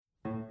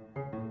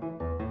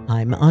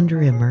I'm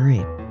Andrea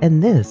Murray,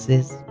 and this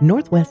is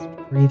Northwest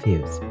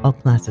Previews, All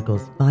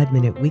Classical's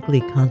 5-minute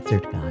weekly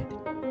concert guide.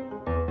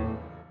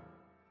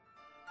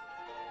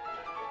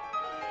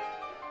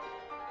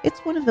 It's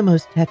one of the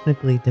most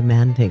technically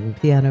demanding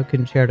piano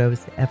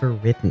concertos ever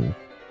written,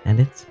 and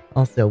it's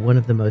also one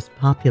of the most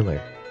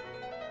popular.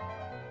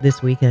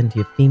 This weekend,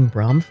 Yefim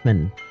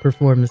Bronfman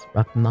performs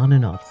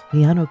Rachmaninoff's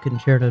Piano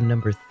Concerto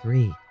No.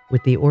 3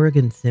 with the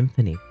Oregon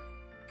Symphony.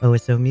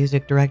 OSO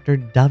music director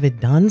David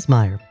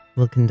Donsmeyer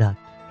will conduct.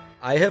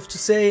 I have to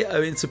say,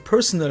 it's a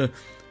personal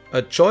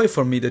joy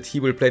for me that he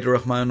will play the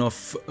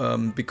Rachmaninoff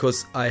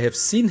because I have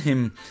seen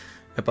him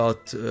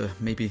about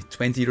maybe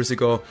 20 years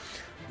ago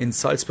in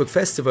Salzburg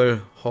Festival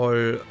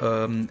Hall,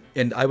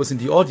 and I was in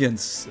the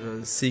audience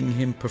seeing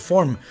him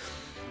perform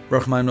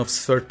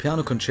Rachmaninoff's third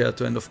piano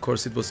concerto, and of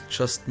course it was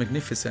just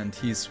magnificent.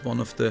 He's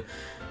one of the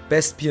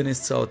best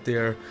pianists out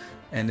there,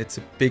 and it's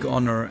a big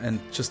honor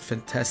and just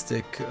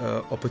fantastic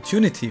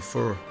opportunity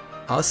for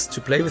us to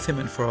play with him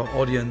and for our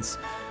audience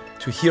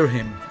to hear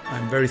him.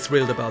 I'm very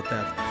thrilled about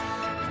that.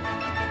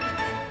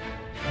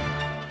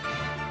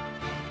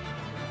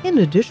 In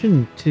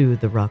addition to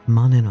the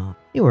Rachmaninoff,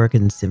 the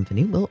Oregon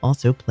Symphony will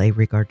also play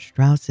Richard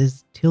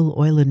Strauss's Till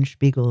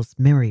Eulenspiegel's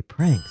Merry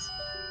Pranks,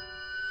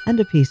 and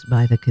a piece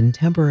by the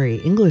contemporary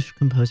English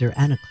composer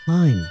Anna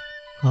Klein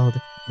called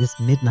This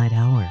Midnight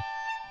Hour.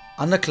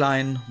 Anna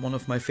Klein, one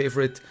of my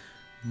favorite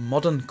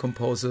modern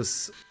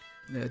composers.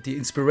 The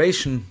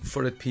inspiration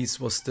for that piece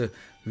was the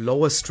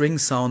lower string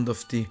sound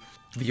of the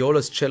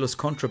violas, cellos,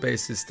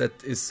 contrabasses. That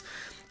is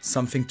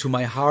something to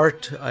my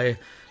heart. I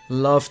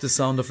love the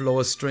sound of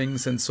lower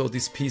strings, and so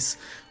this piece,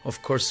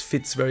 of course,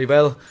 fits very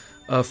well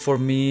for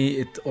me.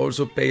 It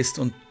also based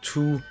on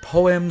two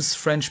poems,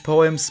 French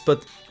poems,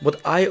 but what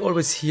I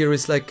always hear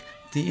is like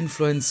the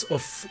influence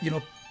of,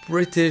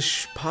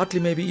 British, partly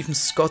maybe even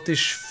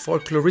Scottish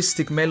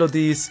folkloristic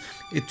melodies.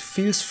 It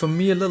feels for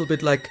me a little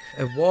bit like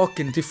a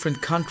walk in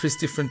different countries,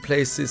 different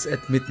places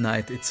at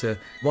midnight. It's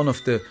one of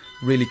the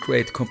really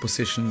great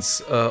compositions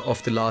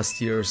of the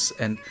last years,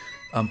 and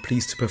I'm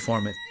pleased to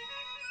perform it.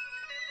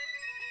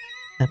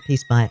 A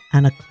piece by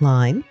Anna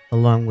Klein,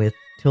 along with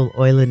Till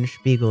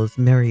Eulenspiegel's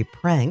Merry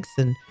Pranks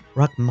and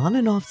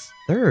Rachmaninoff's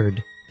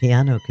third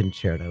piano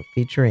concerto,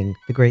 featuring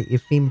the great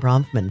Yefim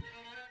Bronfman,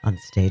 on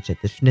stage at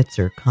the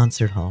Schnitzer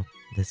Concert Hall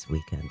this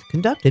weekend,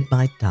 conducted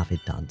by David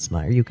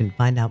Donsmeyer. You can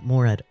find out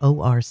more at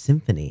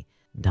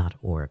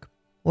orsymphony.org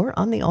or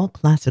on the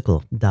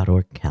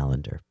allclassical.org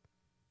calendar.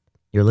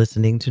 You're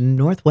listening to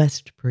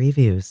Northwest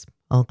Previews,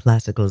 All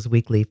Classical's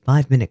weekly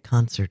 5-minute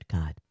concert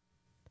guide.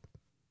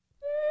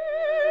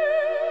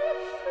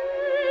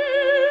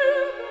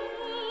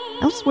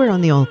 Elsewhere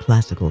on the All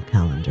Classical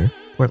calendar,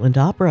 Portland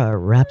Opera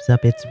wraps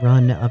up its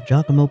run of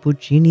Giacomo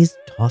Puccini's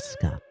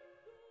Tosca.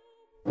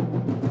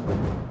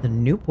 The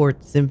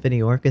Newport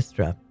Symphony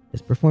Orchestra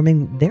is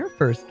performing their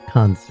first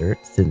concert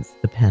since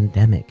the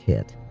pandemic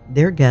hit.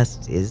 Their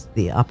guest is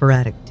the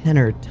operatic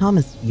tenor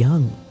Thomas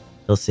Young.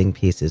 He'll sing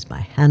pieces by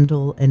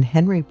Handel and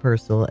Henry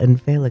Purcell and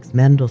Felix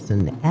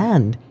Mendelssohn,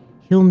 and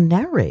he'll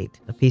narrate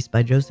a piece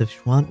by Joseph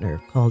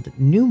Schwantner called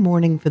New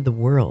Morning for the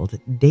World,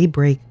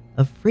 Daybreak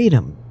of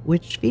Freedom,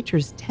 which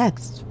features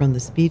texts from the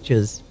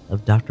speeches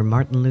of Dr.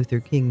 Martin Luther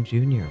King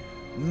Jr.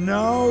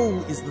 Now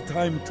is the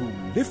time to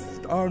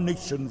lift our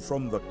nation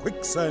from the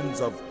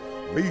quicksands of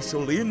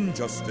racial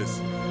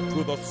injustice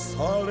to the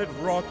solid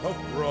rock of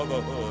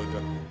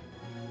brotherhood.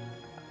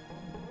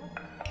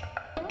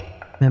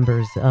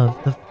 Members of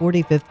the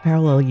 45th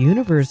Parallel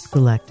Universe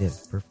Collective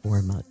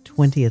perform a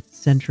 20th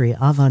century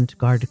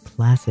avant-garde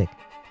classic,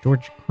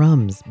 George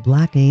Crumb's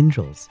Black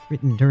Angels,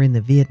 written during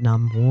the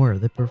Vietnam War.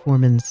 The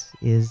performance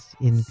is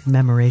in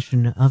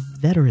commemoration of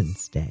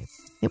Veterans Day.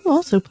 It will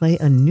also play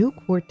a new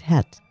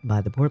quartet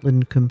by the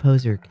Portland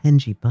composer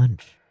Kenji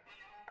Bunch.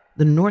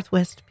 The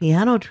Northwest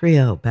Piano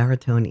Trio,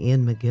 baritone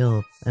Ian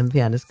McGill and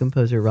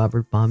pianist-composer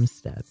Robert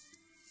Bomstead,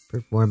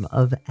 perform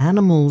Of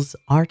Animals,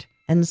 Art,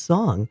 and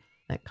Song.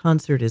 That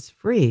concert is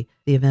free.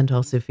 The event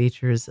also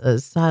features a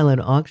silent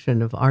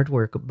auction of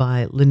artwork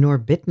by Lenore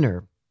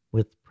Bittner,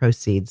 with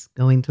proceeds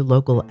going to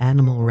local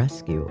animal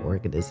rescue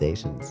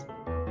organizations.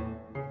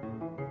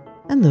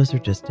 And those are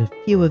just a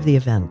few of the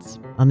events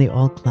on the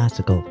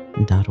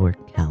allclassical.org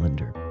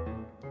calendar.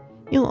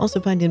 You'll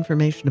also find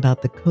information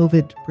about the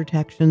COVID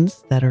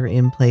protections that are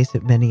in place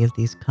at many of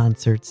these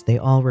concerts. They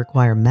all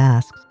require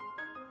masks,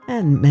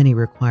 and many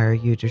require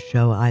you to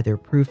show either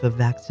proof of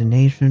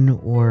vaccination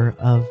or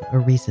of a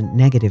recent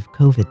negative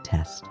COVID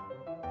test.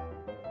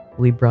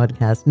 We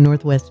broadcast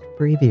Northwest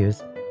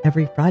Previews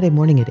every Friday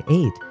morning at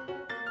 8.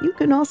 You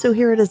can also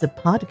hear it as a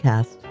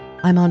podcast.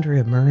 I'm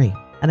Andrea Murray,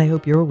 and I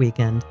hope your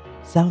weekend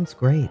sounds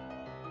great.